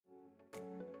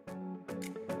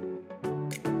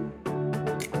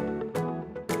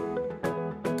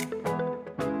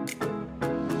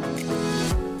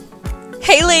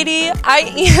Hey lady,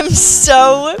 I am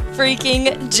so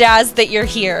freaking jazzed that you're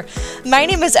here. My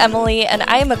name is Emily and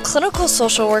I am a clinical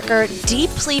social worker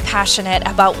deeply passionate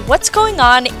about what's going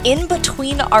on in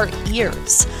between our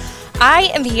ears. I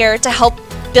am here to help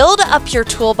build up your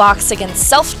toolbox against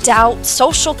self-doubt,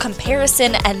 social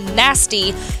comparison, and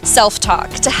nasty self-talk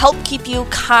to help keep you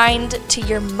kind to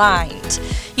your mind.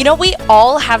 You know, we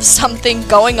all have something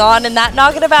going on in that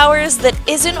noggin of ours that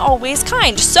isn't always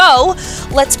kind. So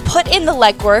let's put in the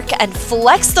legwork and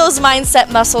flex those mindset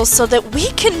muscles so that we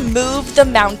can move the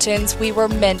mountains we were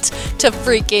meant to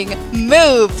freaking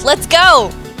move. Let's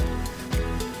go!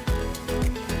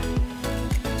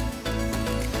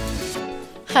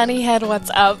 Honeyhead,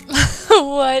 what's up?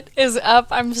 What is up?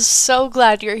 I'm so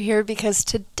glad you're here because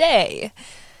today,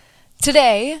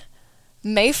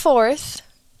 May 4th,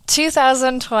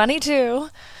 2022,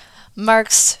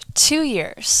 marks 2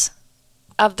 years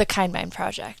of the Kind Mind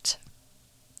Project.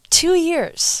 2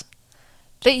 years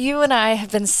that you and I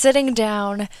have been sitting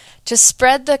down to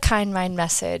spread the Kind Mind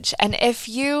message. And if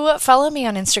you follow me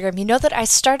on Instagram, you know that I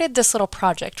started this little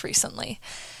project recently.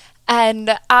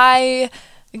 And I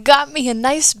got me a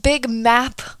nice big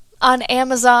map on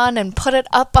Amazon and put it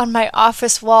up on my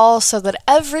office wall so that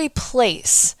every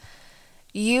place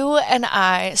you and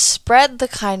I spread the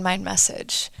Kind Mind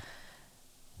message,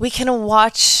 we can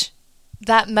watch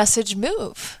that message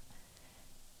move.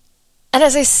 And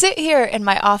as I sit here in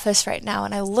my office right now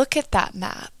and I look at that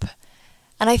map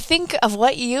and I think of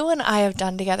what you and I have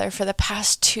done together for the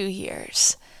past 2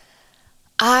 years,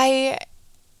 I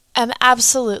am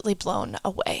absolutely blown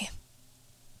away.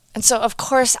 And so, of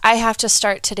course, I have to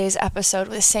start today's episode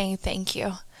with saying thank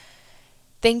you.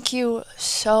 Thank you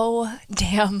so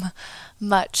damn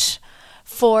much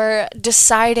for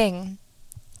deciding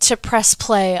to press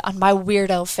play on my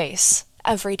weirdo face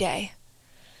every day.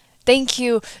 Thank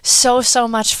you so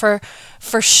much for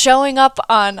showing up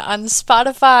on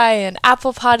Spotify and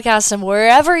Apple Podcasts and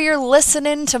wherever you're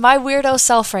listening to my weirdo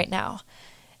self right now.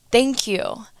 Thank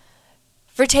you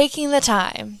for taking the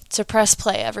time to press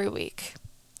play every week.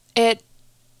 It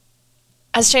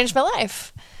has changed my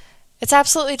life. It's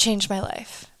absolutely changed my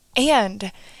life.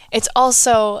 And it's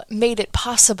also made it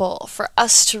possible for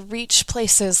us to reach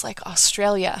places like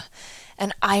Australia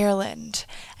and Ireland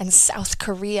and South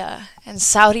Korea and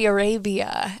Saudi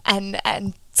Arabia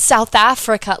and South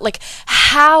Africa. Like,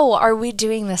 how are we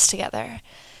doing this together?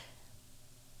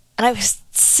 And I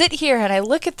sit here and I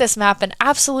look at this map in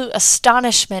absolute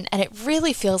astonishment, and it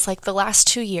really feels like the last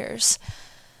 2 years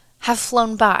have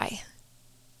flown by.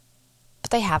 But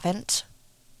they haven't.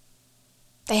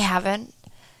 They haven't.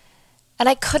 And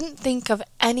I couldn't think of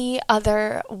any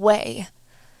other way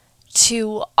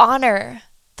to honor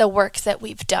the work that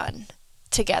we've done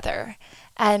together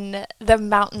and the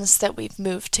mountains that we've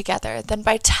moved together than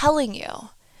by telling you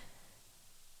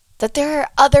that there are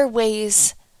other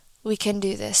ways we can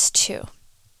do this too.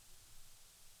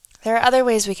 There are other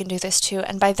ways we can do this too.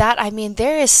 And by that, I mean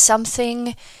there is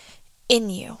something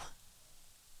in you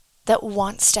that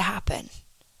wants to happen.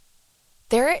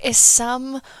 There is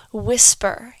some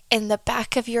whisper in the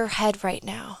back of your head right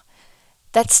now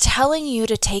that's telling you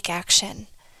to take action.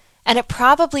 And it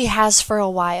probably has for a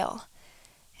while.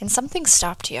 And something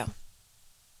stopped you.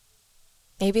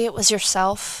 Maybe it was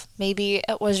yourself. Maybe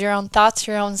it was your own thoughts,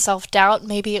 your own self-doubt.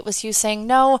 Maybe it was you saying,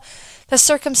 no, the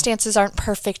circumstances aren't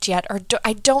perfect yet. Or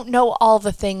I don't know all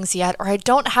the things yet. Or I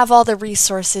don't have all the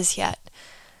resources yet.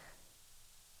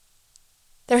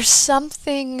 There's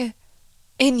something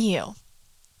in you.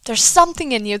 There's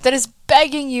something in you that is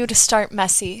begging you to start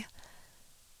messy.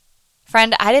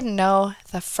 Friend, I didn't know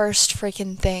the first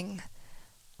freaking thing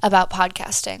about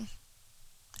podcasting.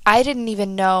 I didn't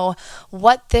even know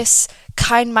what this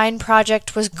Kind Mind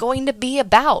Project was going to be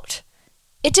about.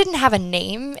 It didn't have a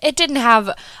name. It didn't have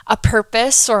a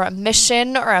purpose or a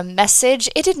mission or a message.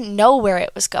 It didn't know where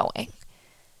it was going.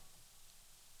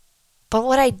 But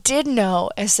what I did know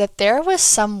is that there was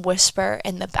some whisper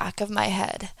in the back of my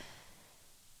head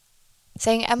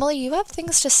saying, Emily, you have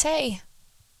things to say.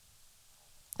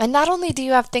 And not only do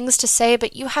you have things to say,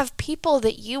 but you have people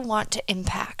that you want to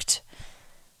impact.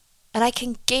 And I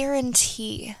can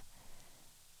guarantee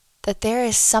that there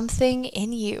is something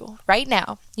in you right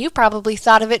now, you probably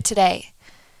thought of it today,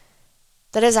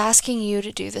 that is asking you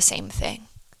to do the same thing.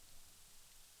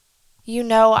 You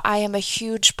know I am a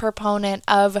huge proponent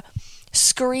of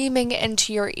screaming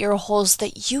into your ear holes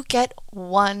that you get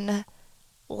one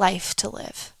life to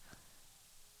live.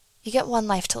 You get one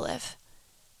life to live.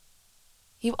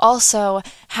 You also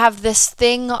have this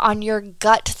thing on your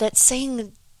gut that's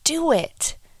saying, do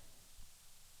it.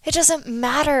 It doesn't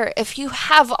matter if you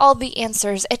have all the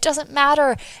answers. It doesn't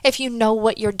matter if you know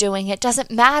what you're doing. It doesn't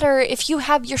matter if you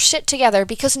have your shit together,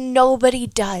 because nobody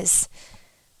does.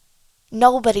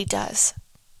 Nobody does.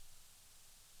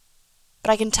 But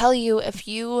I can tell you, if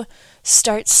you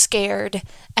start scared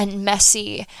and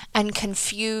messy and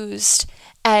confused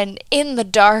and in the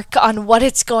dark on what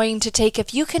it's going to take,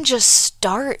 if you can just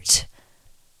start,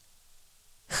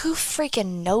 who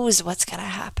freaking knows what's going to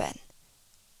happen?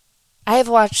 I have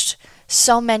watched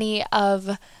so many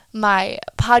of my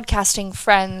podcasting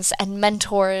friends and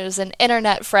mentors and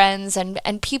internet friends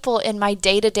and people in my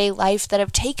day-to-day life that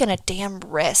have taken a damn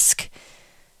risk.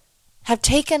 Have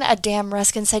taken a damn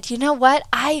risk and said, you know what?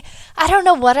 I don't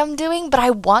know what I'm doing, but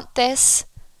I want this.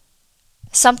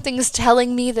 Something's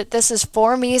telling me that this is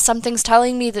for me. Something's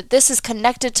telling me that this is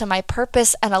connected to my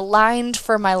purpose and aligned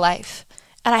for my life.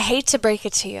 And I hate to break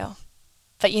it to you,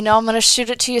 but you know I'm going to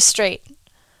shoot it to you straight.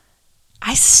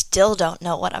 I still don't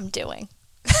know what I'm doing.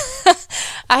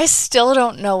 I still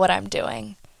don't know what I'm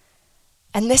doing.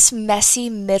 And this messy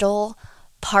middle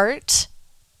part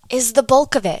is the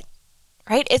bulk of it,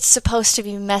 right? It's supposed to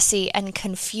be messy and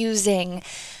confusing,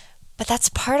 but that's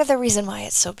part of the reason why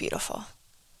it's so beautiful.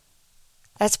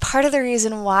 That's part of the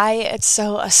reason why it's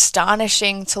so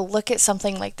astonishing to look at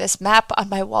something like this map on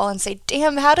my wall and say,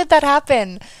 damn, how did that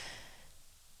happen?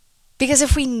 Because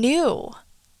if we knew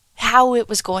how it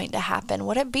was going to happen,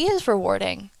 would it be as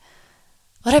rewarding?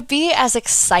 Would it be as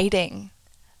exciting?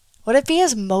 Would it be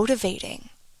as motivating?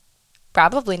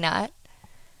 Probably not.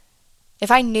 If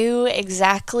I knew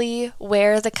exactly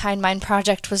where the Kind Mind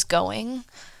Project was going,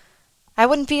 I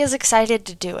wouldn't be as excited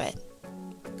to do it.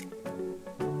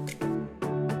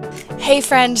 Hey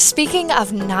friend, speaking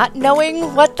of not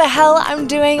knowing what the hell I'm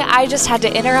doing, I just had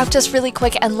to interrupt us really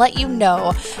quick and let you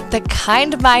know the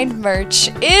Kind Mind merch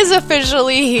is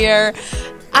officially here.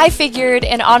 I figured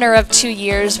in honor of 2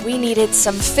 years, we needed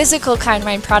some physical Kind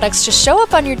Mind products to show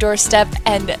up on your doorstep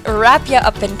and wrap you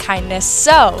up in kindness.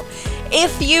 So,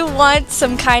 if you want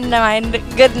some Kind Mind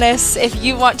goodness, if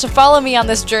you want to follow me on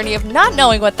this journey of not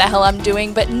knowing what the hell I'm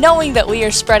doing, but knowing that we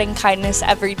are spreading kindness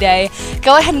every day,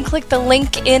 go ahead and click the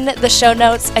link in the show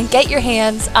notes and get your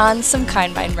hands on some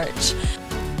Kind Mind merch.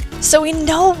 So we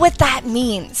know what that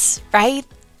means, right?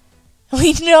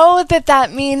 We know that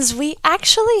that means we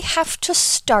actually have to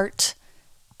start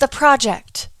the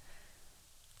project.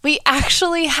 We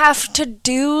actually have to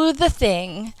do the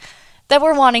thing that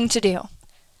we're wanting to do.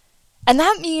 And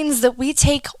that means that we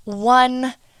take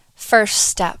one first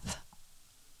step.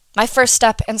 My first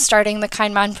step in starting the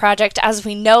Kind Mind Project, as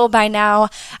we know by now,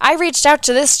 I reached out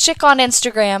to this chick on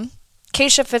Instagram,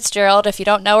 Keisha Fitzgerald. If you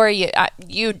don't know her, you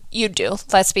do,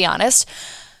 let's be honest.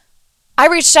 I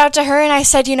reached out to her and I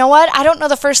said, you know what? I don't know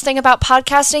the first thing about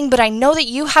podcasting, but I know that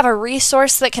you have a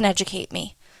resource that can educate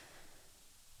me.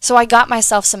 So I got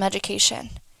myself some education.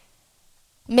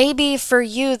 Maybe for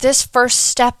you, this first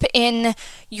step in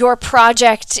your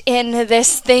project, in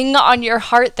this thing on your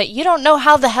heart that you don't know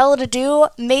how the hell to do,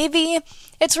 maybe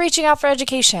it's reaching out for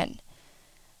education.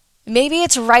 Maybe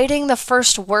it's writing the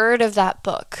first word of that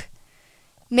book.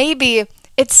 Maybe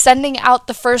it's sending out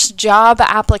the first job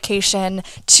application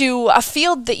to a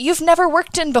field that you've never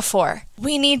worked in before.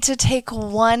 We need to take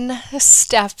one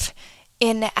step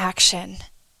in action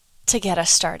to get us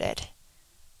started.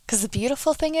 Because the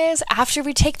beautiful thing is, after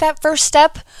we take that first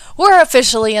step, we're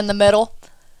officially in the middle.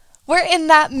 We're in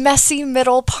that messy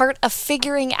middle part of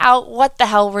figuring out what the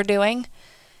hell we're doing,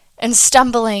 and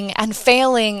stumbling and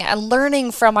failing and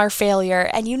learning from our failure.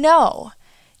 And you know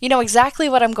exactly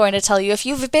what I'm going to tell you. If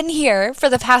you've been here for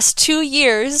the past 2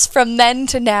 years, from then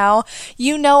to now,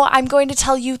 you know I'm going to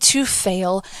tell you to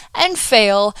fail and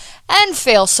fail and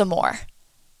fail some more.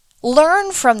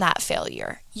 Learn from that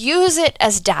failure. Use it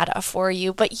as data for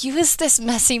you, but use this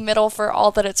messy middle for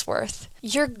all that it's worth.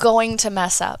 You're going to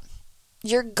mess up.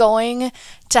 You're going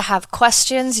to have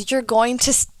questions. You're going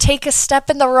to take a step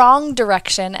in the wrong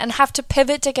direction and have to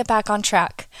pivot to get back on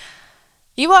track.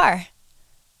 You are.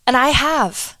 And I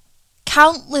have.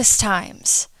 Countless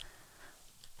times.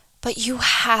 But you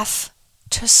have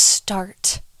to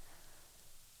start.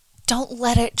 Don't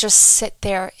let it just sit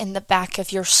there in the back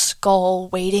of your skull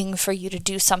waiting for you to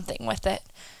do something with it.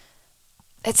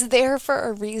 It's there for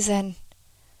a reason.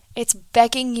 It's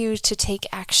begging you to take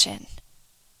action.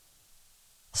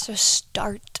 So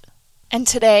start. And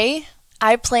today,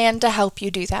 I plan to help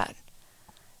you do that.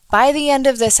 By the end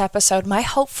of this episode, my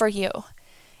hope for you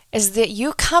is that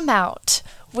you come out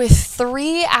with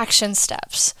 3 action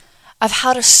steps of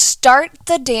how to start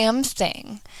the damn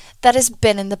thing that has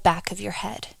been in the back of your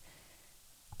head.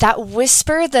 That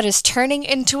whisper that is turning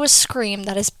into a scream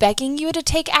that is begging you to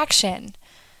take action.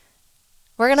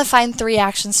 we're going to find 3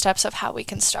 action steps of how we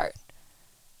can start.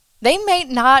 They may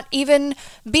not even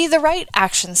be the right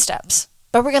action steps,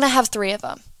 but we're going to have 3 of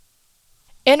them.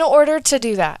 In order to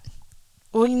do that,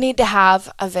 we need to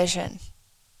have a vision.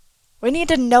 We need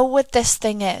to know what this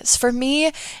thing is. For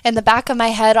me, in the back of my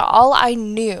head, all I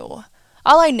knew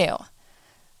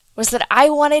was that I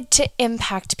wanted to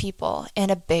impact people in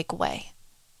a big way.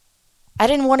 I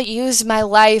didn't want to use my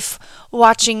life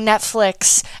watching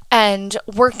Netflix and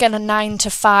working a 9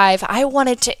 to 5. I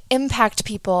wanted to impact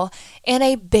people in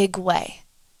a big way.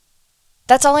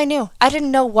 That's all I knew. I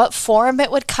didn't know what form it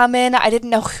would come in. I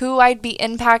didn't know who I'd be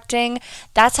impacting.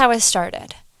 That's how I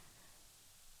started.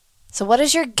 So what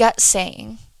is your gut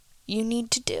saying you need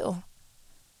to do?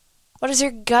 What is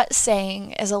your gut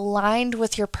saying is aligned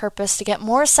with your purpose to get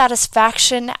more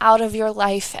satisfaction out of your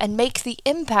life and make the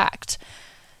impact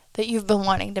that you've been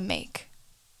wanting to make?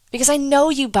 Because I know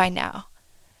you by now.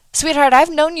 Sweetheart, I've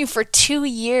known you for 2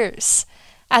 years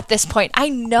at this point. I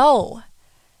know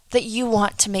that you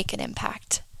want to make an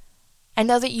impact. I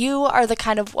know that you are the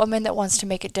kind of woman that wants to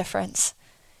make a difference.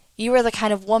 You are the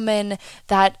kind of woman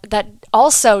that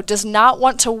also does not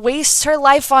want to waste her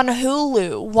life on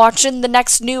Hulu watching the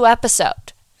next new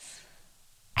episode.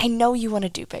 I know you want to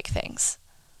do big things.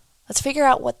 Let's figure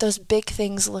out what those big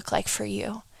things look like for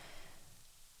you.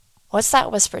 What's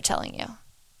that whisper telling you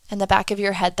in the back of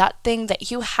your head? That thing that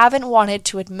you haven't wanted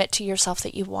to admit to yourself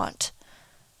that you want.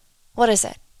 What is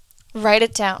it? Write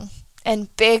it down in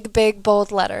big, big,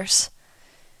 bold letters.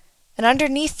 And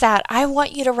underneath that, I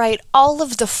want you to write all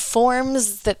of the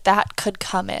forms that could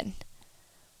come in.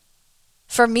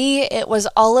 For me, it was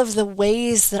all of the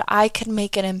ways that I could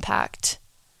make an impact.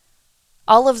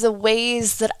 All of the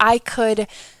ways that I could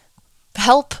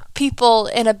help people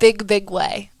in a big, big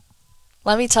way.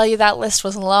 Let me tell you, that list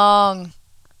was long.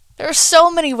 There are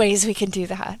so many ways we can do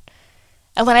that.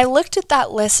 And when I looked at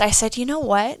that list, I said, you know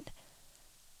what?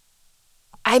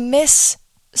 I miss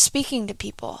speaking to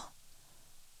people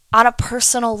on a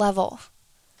personal level.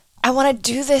 I want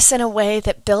to do this in a way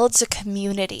that builds a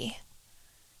community.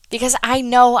 Because I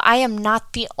know I am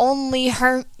not the only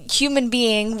human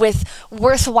being with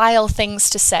worthwhile things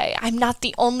to say. I'm not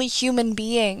the only human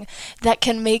being that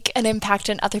can make an impact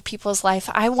in other people's life.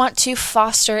 I want to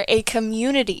foster a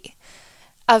community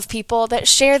of people that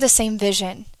share the same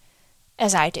vision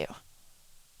as I do.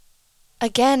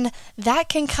 Again, that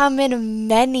can come in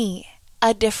many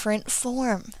a different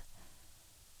form.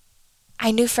 I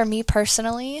knew for me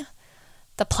personally,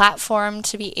 the platform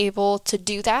to be able to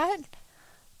do that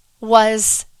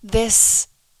was this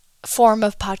form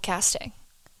of podcasting.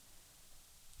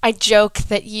 I joke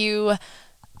that you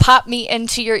pop me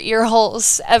into your ear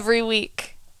holes every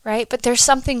week, right? But there's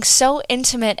something so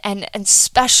intimate and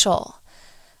special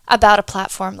about a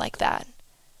platform like that.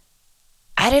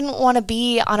 I didn't want to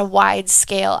be on a wide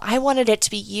scale. I wanted it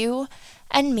to be you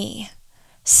and me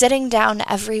sitting down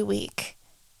every week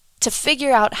to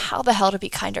figure out how the hell to be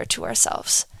kinder to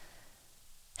ourselves.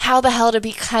 How the hell to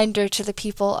be kinder to the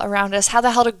people around us. How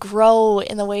the hell to grow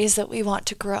in the ways that we want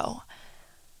to grow.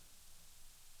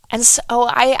 And so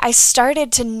I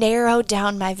started to narrow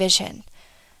down my vision.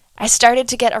 I started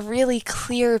to get a really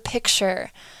clear picture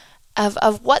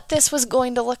of what this was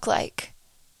going to look like.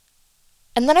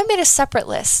 And then I made a separate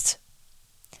list.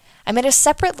 I made a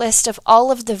separate list of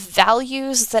all of the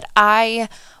values that I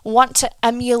want to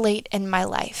emulate in my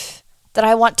life, that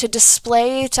I want to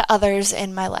display to others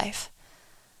in my life.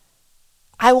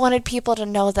 I wanted people to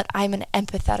know that I'm an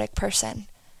empathetic person.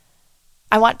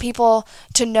 I want people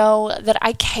to know that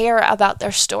I care about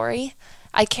their story.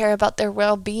 I care about their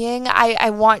well-being. I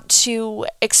want to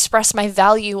express my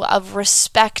value of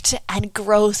respect and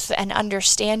growth and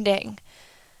understanding.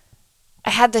 I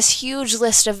had this huge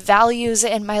list of values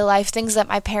in my life, things that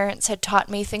my parents had taught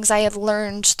me, things I had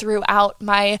learned throughout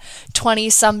my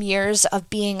 20-some years of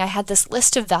being. I had this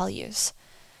list of values.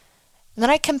 And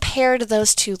then I compared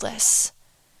those two lists.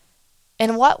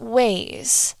 In what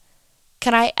ways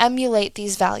can I emulate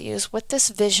these values with this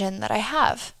vision that I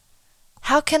have?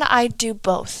 How can I do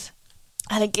both?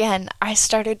 And again, I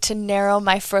started to narrow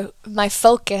my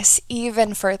focus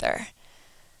even further.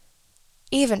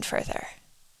 Even further.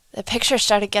 The picture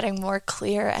started getting more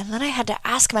clear, and then I had to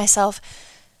ask myself,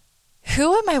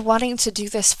 who am I wanting to do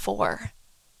this for?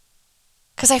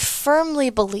 Because I firmly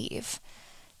believe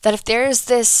that if there's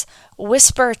this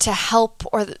whisper to help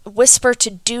or whisper to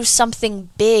do something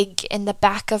big in the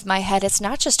back of my head, it's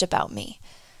not just about me.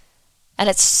 And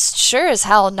it's sure as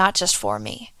hell not just for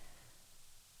me.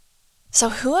 So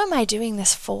who am I doing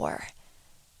this for?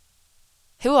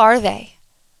 Who are they?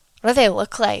 What do they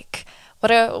look like?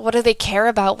 What do they care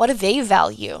about? What do they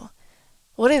value?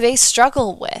 What do they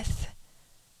struggle with?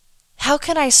 How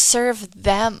can I serve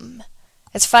them?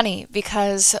 It's funny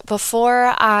because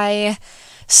before I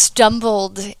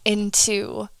stumbled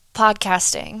into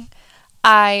podcasting,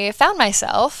 I found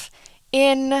myself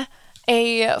in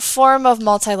a form of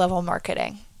multi-level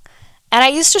marketing. And I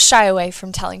used to shy away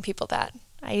from telling people that.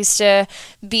 I used to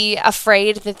be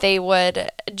afraid that they would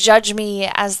judge me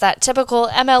as that typical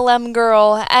MLM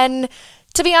girl. And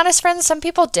to be honest, friends, some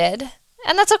people did.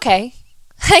 And that's okay.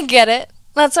 I get it.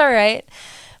 That's all right.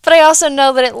 But I also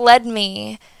know that it led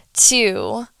me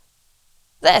to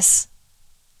this.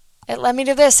 It led me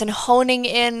to this and honing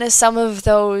in some of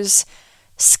those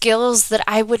skills that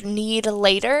I would need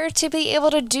later to be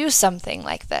able to do something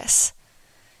like this.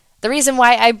 The reason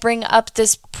why I bring up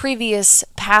this previous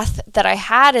path that I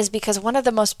had is because one of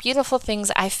the most beautiful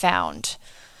things I found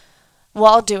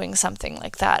while doing something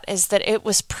like that is that it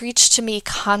was preached to me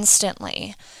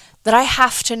constantly that I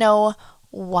have to know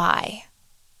why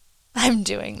I'm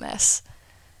doing this.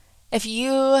 If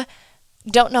you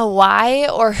don't know why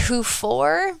or who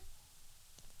for,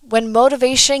 when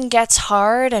motivation gets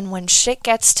hard and when shit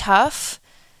gets tough,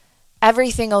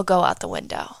 everything will go out the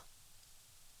window.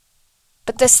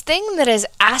 But this thing that is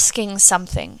asking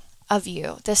something of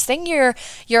you, this thing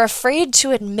you're afraid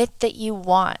to admit that you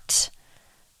want,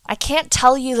 I can't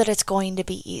tell you that it's going to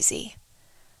be easy.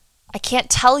 I can't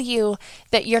tell you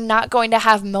that you're not going to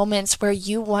have moments where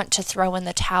you want to throw in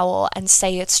the towel and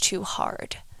say it's too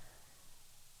hard.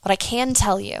 What I can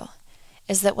tell you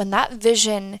is that when that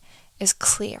vision is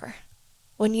clear,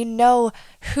 when you know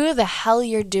who the hell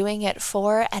you're doing it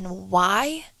for and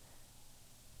why,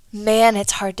 man,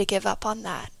 it's hard to give up on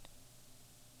that.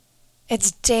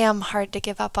 It's damn hard to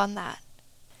give up on that.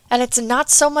 And it's not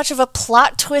so much of a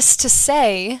plot twist to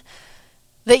say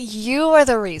that you are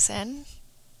the reason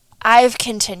I've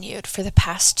continued for the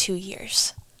past 2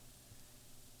 years.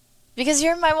 Because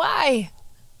you're my why.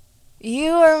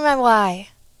 You are my why.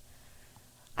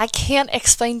 I can't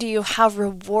explain to you how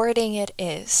rewarding it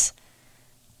is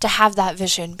to have that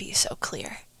vision be so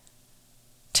clear.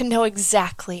 To know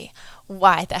exactly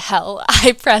why the hell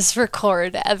I press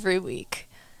record every week.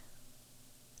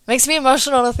 It makes me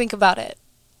emotional to think about it.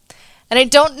 And I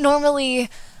don't normally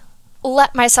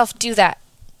let myself do that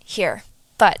here,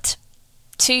 but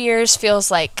 2 years feels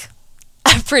like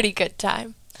a pretty good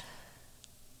time.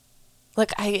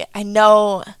 Look, I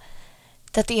know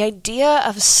that the idea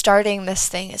of starting this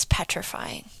thing is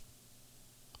petrifying.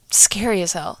 Scary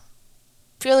as hell.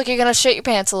 Feel like you're gonna shit your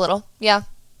pants a little. Yeah,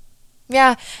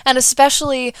 and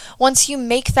especially once you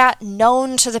make that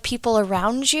known to the people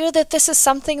around you that this is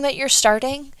something that you're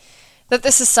starting, that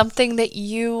this is something that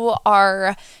you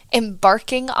are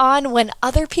embarking on when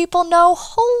other people know,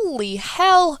 holy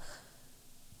hell,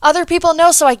 other people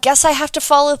know, so I guess I have to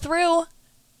follow through,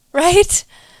 right?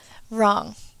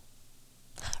 Wrong,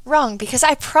 because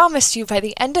I promised you by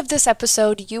the end of this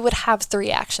episode you would have 3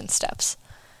 action steps.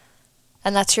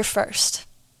 And that's your first.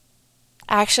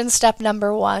 Action step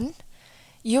number 1.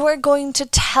 You are going to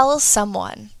tell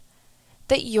someone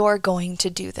that you're going to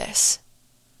do this.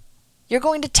 You're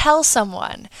going to tell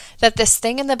someone that this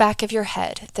thing in the back of your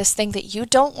head, this thing that you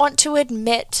don't want to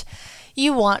admit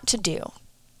you want to do,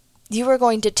 you are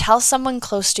going to tell someone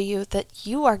close to you that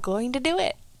you are going to do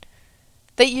it.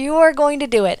 That you are going to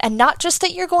do it. And not just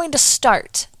that you're going to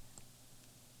start,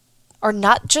 or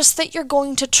not just that you're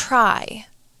going to try,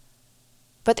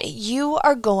 but that you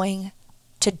are going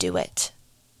to do it.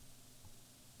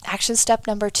 Action step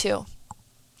number 2.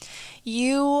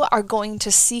 You are going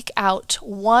to seek out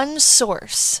one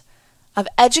source of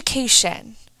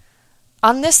education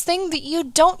on this thing that you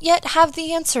don't yet have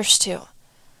the answers to.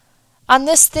 On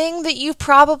this thing that you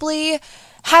probably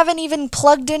haven't even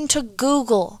plugged into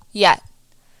Google yet.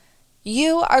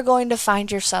 You are going to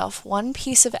find yourself one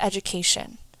piece of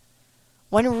education,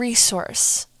 one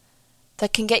resource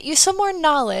that can get you some more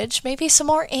knowledge, maybe some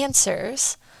more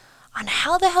answers on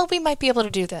how the hell we might be able to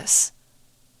do this.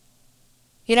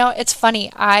 You know, it's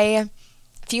funny. A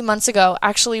few months ago,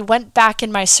 actually went back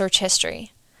in my search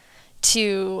history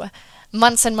to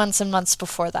months and months and months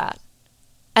before that.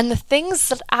 And the things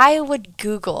that I would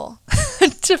Google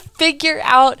to figure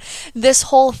out this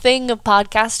whole thing of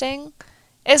podcasting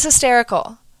is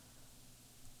hysterical.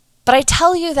 But I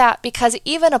tell you that because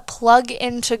even a plug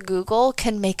into Google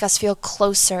can make us feel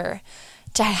closer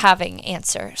to having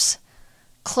answers.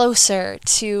 Closer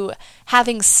to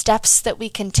having steps that we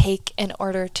can take in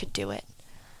order to do it.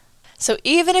 So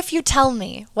even if you tell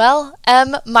me, well,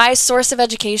 my source of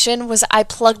education was I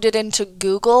plugged it into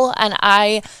Google and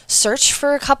I searched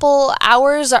for a couple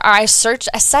hours, or I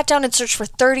sat down and searched for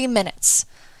 30 minutes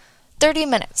 30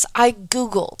 minutes, I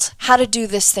Googled how to do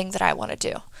this thing that I want to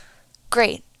do.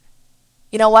 Great.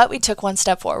 You know what? We took one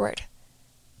step forward.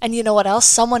 And you know what else?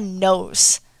 Someone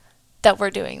knows that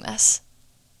we're doing this.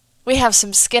 We have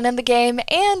some skin in the game,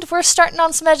 and we're starting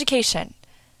on some education.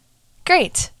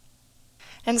 Great.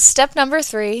 And step number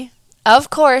 3, of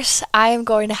course, I am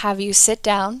going to have you sit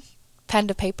down, pen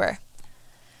to paper.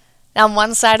 Now, on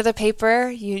one side of the paper,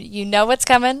 you know what's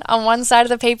coming. On one side of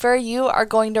the paper, you are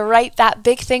going to write that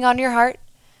big thing on your heart,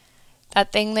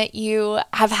 that thing that you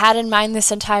have had in mind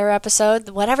this entire episode.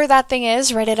 Whatever that thing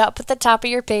is, write it up at the top of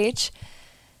your page.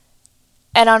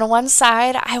 And on one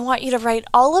side, I want you to write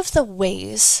all of the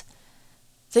ways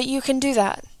that you can do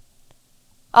that.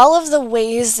 All of the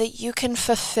ways that you can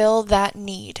fulfill that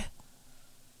need.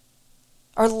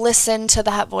 Or listen to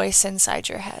that voice inside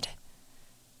your head.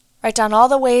 Write down all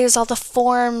the ways, all the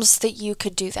forms that you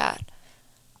could do that.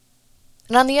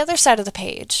 And on the other side of the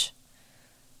page,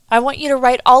 I want you to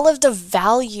write all of the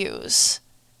values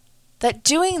that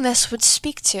doing this would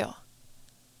speak to.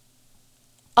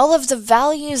 All of the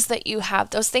values that you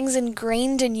have, those things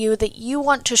ingrained in you that you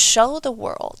want to show the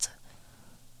world.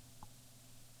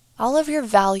 All of your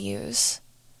values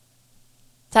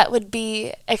that would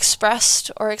be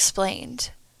expressed or explained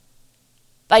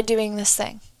by doing this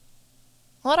thing.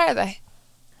 What are they?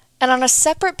 And on a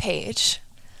separate page,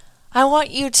 I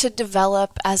want you to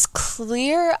develop as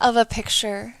clear of a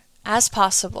picture as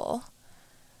possible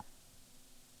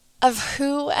of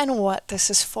who and what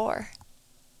this is for.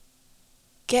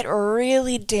 Get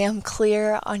really damn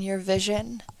clear on your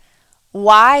vision,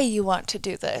 why you want to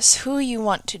do this, who you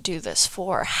want to do this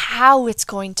for, how it's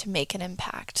going to make an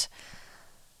impact.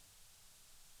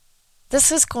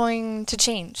 This is going to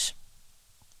change.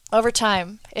 Over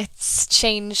time, it's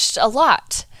changed a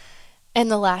lot in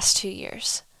the last 2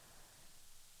 years.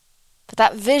 But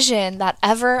that vision, that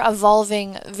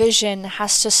ever-evolving vision,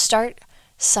 has to start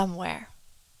somewhere.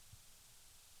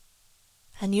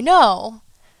 And you know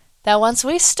that once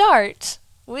we start,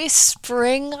 we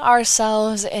spring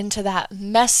ourselves into that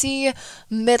messy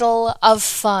middle of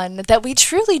fun that we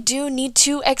truly do need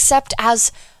to accept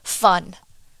as fun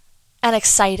and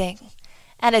exciting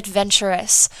and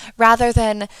adventurous, rather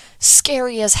than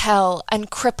scary as hell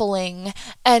and crippling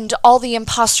and all the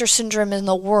imposter syndrome in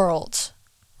the world,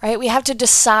 right? We have to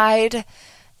decide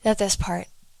that this part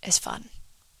is fun.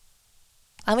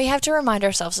 And we have to remind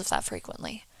ourselves of that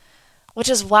frequently, which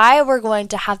is why we're going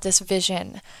to have this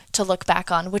vision to look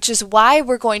back on, which is why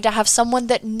we're going to have someone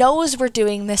that knows we're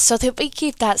doing this so that we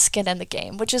keep that skin in the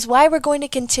game, which is why we're going to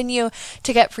continue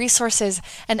to get resources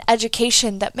and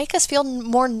education that make us feel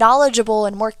more knowledgeable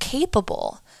and more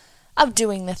capable of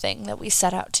doing the thing that we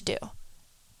set out to do.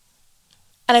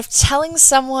 And if telling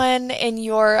someone in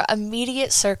your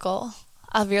immediate circle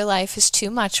of your life is too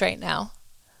much right now,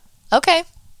 okay,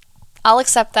 I'll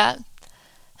accept that.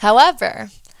 However,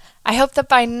 I hope that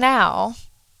by now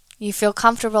you feel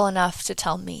comfortable enough to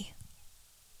tell me.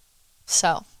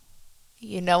 So,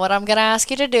 you know what I'm going to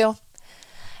ask you to do.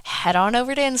 Head on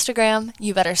over to Instagram.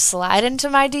 You better slide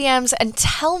into my DMs and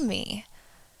tell me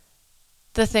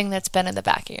the thing that's been in the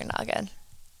back of your noggin.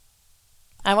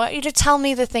 I want you to tell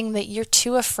me the thing that you're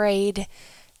too afraid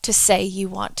to say you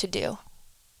want to do,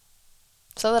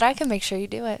 so that I can make sure you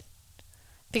do it.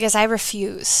 Because I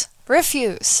refuse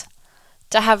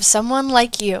to have someone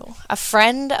like you, a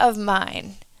friend of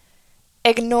mine,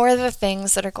 ignore the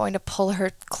things that are going to pull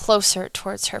her closer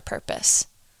towards her purpose.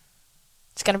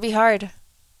 It's going to be hard.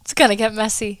 It's going to get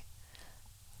messy.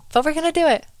 But we're going to do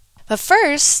it. But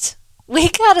first, we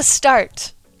got to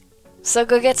start. So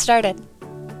go get started.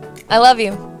 I love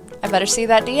you. I better see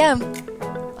that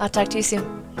DM. I'll talk to you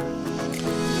soon.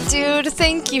 Dude,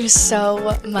 thank you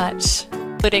so much.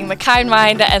 Including the kind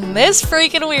mind and this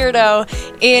freaking weirdo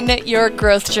in your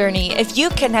growth journey. If you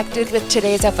connected with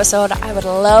today's episode, I would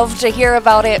love to hear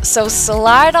about it. So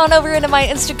slide on over into my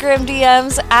Instagram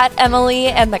DMs at Emily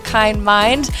and the Kind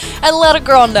Mind and let a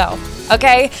girl know,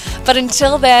 okay? But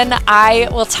until then, I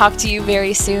will talk to you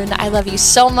very soon. I love you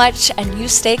so much, and you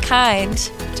stay kind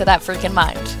to that freaking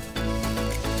mind.